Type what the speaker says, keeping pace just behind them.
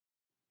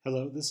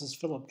Hello, this is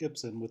Philip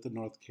Gibson with the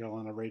North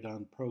Carolina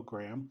Radon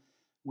Program.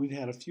 We've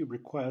had a few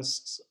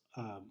requests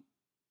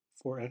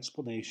for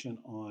explanation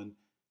on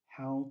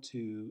how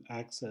to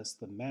access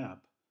the map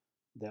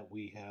that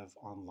we have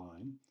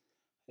online,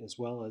 as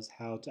well as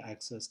how to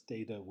access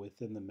data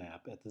within the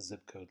map at the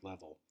zip code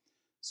level.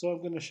 So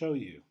I'm going to show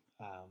you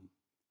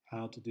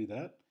how to do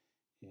that,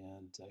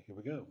 and here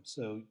we go.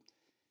 So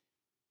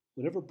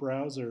whatever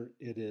browser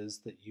it is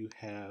that you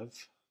have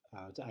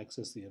to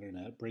access the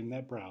internet, bring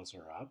that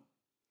browser up.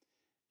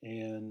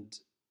 And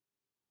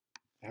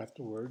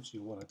afterwards,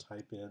 you want to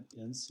type in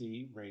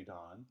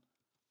ncradon.org.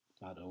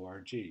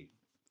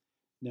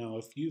 Now,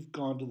 if you've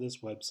gone to this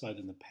website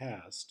in the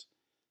past,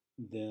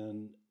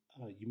 then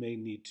you may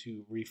need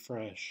to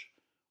refresh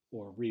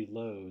or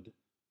reload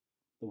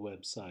the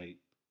website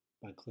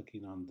by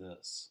clicking on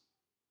this.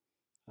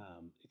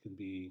 It can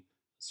be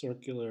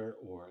circular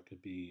or it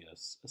could be a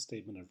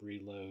statement of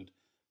reload,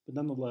 but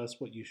nonetheless,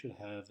 what you should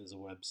have is a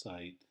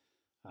website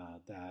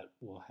that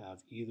will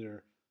have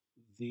either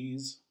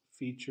these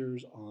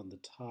features on the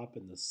top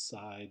and the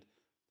side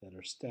that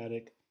are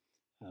static,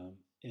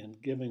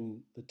 and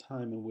given the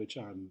time in which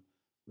I'm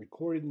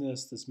recording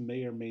this, this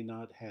may or may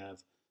not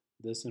have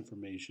this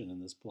information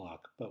in this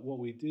block. But what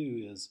we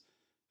do is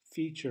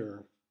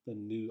feature the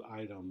new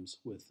items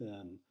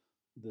within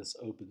this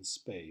open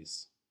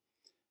space.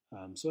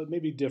 So it may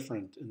be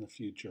different in the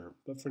future,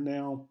 but for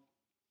now,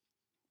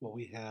 what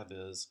we have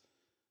is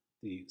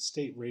the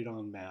state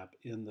radon map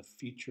in the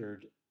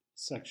featured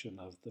section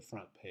of the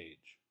front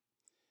page.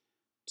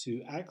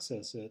 To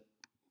access it,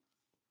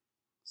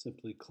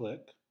 simply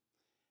click,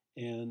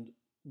 and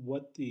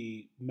what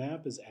the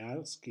map is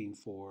asking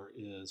for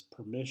is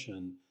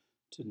permission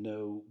to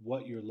know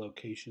what your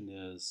location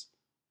is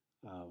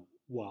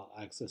while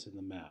accessing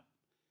the map.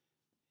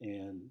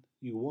 And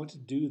you want to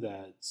do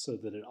that so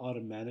that it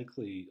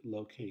automatically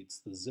locates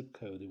the zip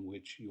code in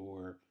which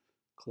you're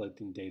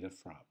collecting data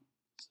from.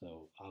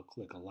 So I'll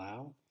click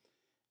allow,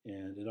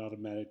 and it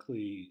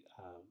automatically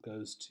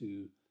goes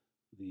to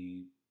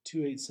the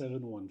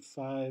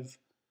 28715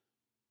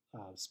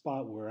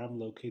 spot where I'm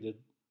located,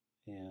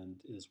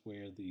 and is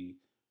where the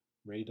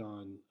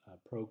radon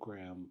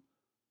program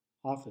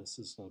office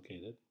is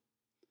located.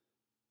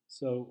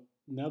 So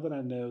now that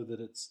I know that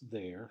it's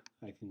there,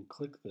 I can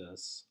click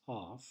this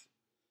off,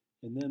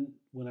 and then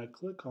when I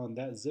click on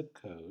that zip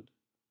code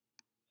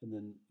and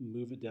then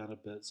move it down a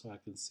bit so I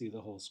can see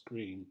the whole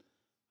screen,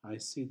 I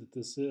see that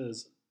this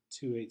is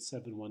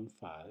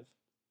 28715.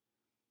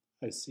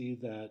 I see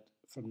that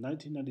from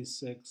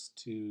 1996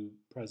 to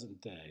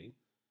present day,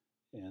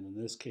 and in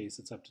this case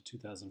it's up to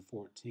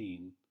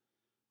 2014,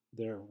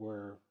 there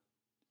were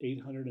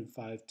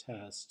 805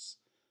 tests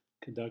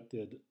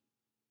conducted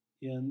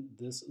in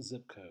this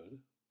zip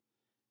code,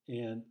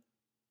 and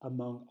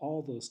among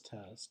all those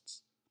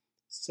tests,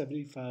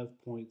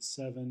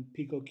 75.7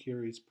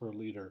 picocuries per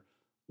liter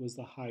was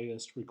the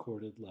highest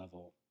recorded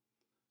level,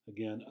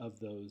 again, of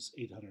those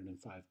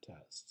 805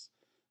 tests.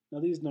 Now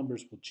these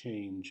numbers will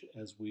change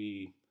as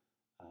we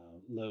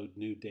load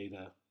new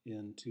data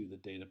into the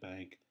data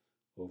bank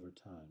over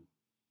time.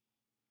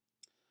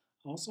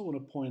 I also want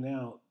to point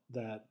out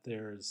that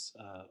there's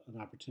an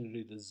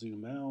opportunity to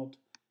zoom out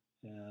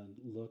and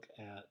look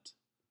at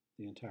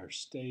the entire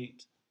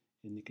state,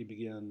 and you can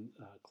begin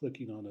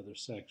clicking on other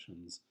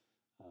sections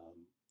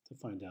to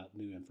find out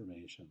new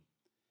information.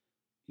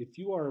 If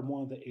you are in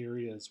one of the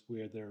areas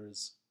where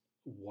there's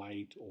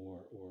white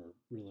or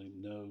really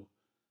no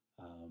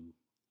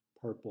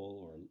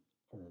purple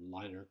or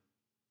lighter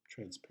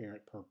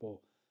transparent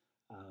purple,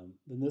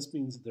 then this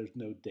means that there's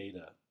no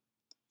data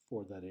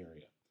for that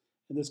area.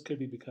 And this could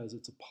be because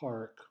it's a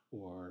park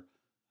or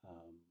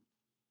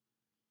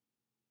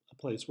a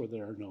place where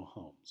there are no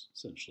homes,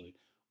 essentially.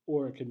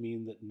 Or it could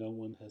mean that no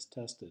one has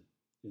tested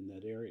in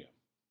that area,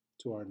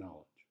 to our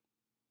knowledge.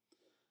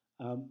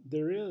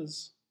 There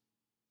is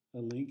a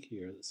link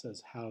here that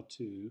says how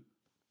to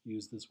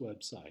use this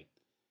website.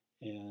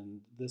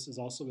 And this is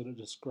also going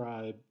to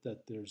describe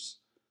that there's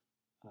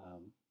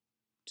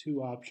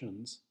two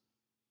options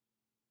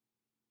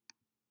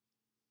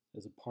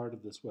as a part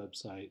of this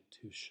website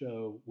to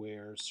show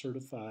where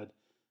certified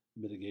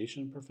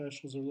mitigation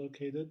professionals are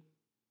located,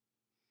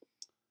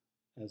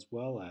 as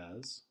well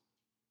as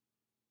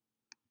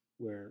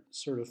where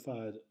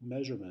certified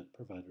measurement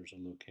providers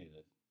are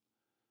located.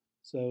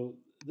 So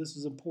this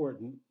is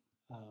important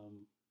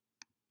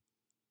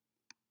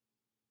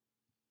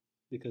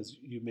because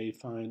you may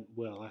find,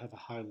 well, I have a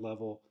high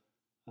level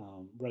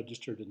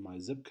registered in my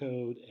zip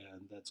code,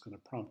 and that's going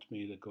to prompt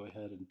me to go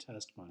ahead and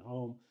test my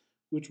home,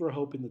 which we're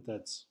hoping that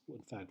that's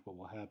in fact what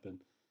will happen.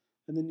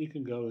 And then you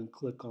can go and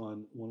click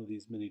on one of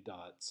these mini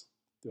dots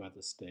throughout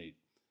the state,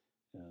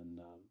 and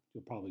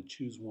you'll probably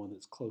choose one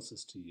that's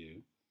closest to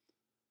you.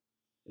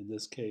 In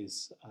this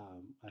case,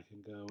 I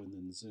can go and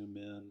then zoom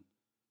in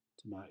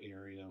to my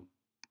area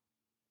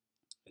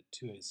at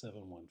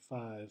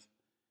 28715,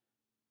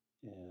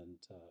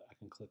 and I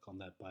can click on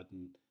that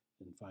button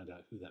and find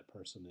out who that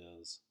person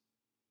is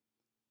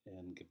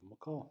and give them a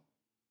call.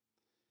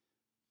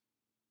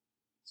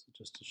 So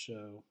just to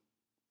show,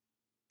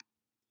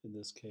 in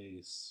this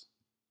case,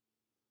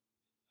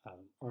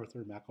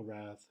 Arthur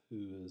McElrath,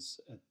 who is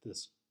at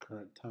this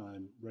current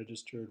time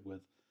registered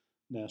with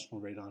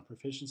National Radon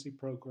Proficiency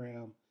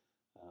Program.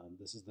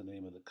 This is the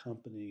name of the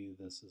company,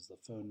 this is the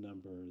phone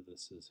number,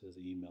 this is his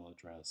email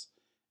address,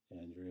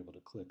 and you're able to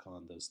click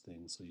on those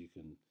things so you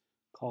can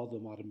call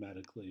them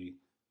automatically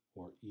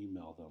or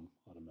email them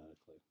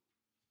automatically.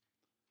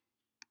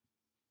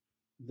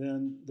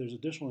 Then there's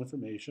additional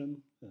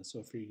information. So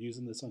if you're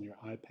using this on your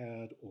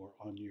iPad or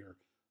on your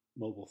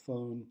mobile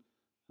phone,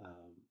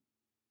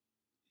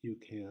 you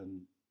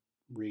can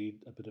read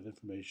a bit of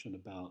information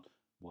about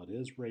what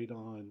is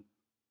radon,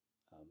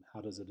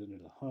 how does it enter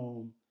the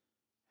home,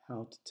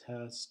 how to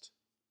test,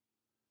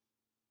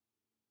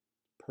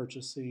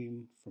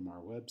 purchasing from our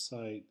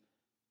website,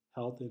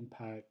 health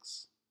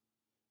impacts,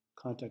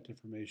 contact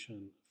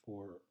information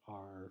for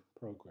our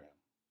program.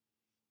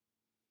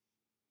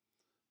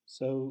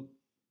 So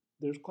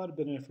there's quite a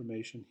bit of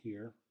information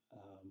here.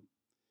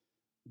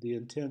 The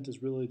intent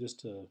is really just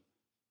to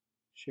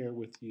share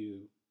with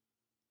you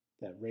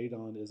that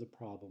radon is a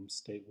problem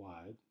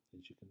statewide,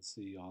 as you can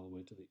see all the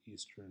way to the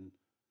eastern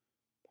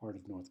part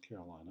of North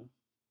Carolina.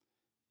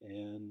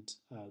 And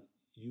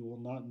you will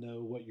not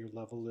know what your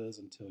level is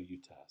until you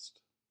test.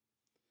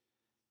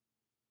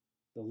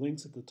 The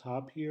links at the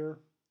top here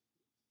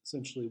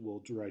essentially will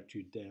direct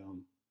you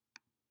down,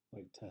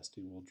 like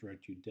testing will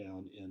direct you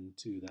down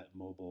into that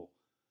mobile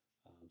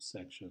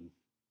section.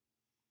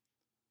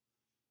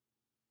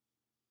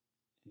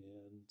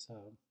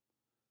 And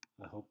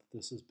I hope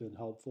this has been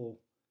helpful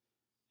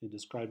in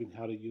describing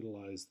how to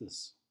utilize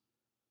this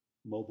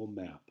mobile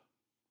map.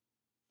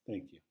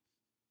 Thank you.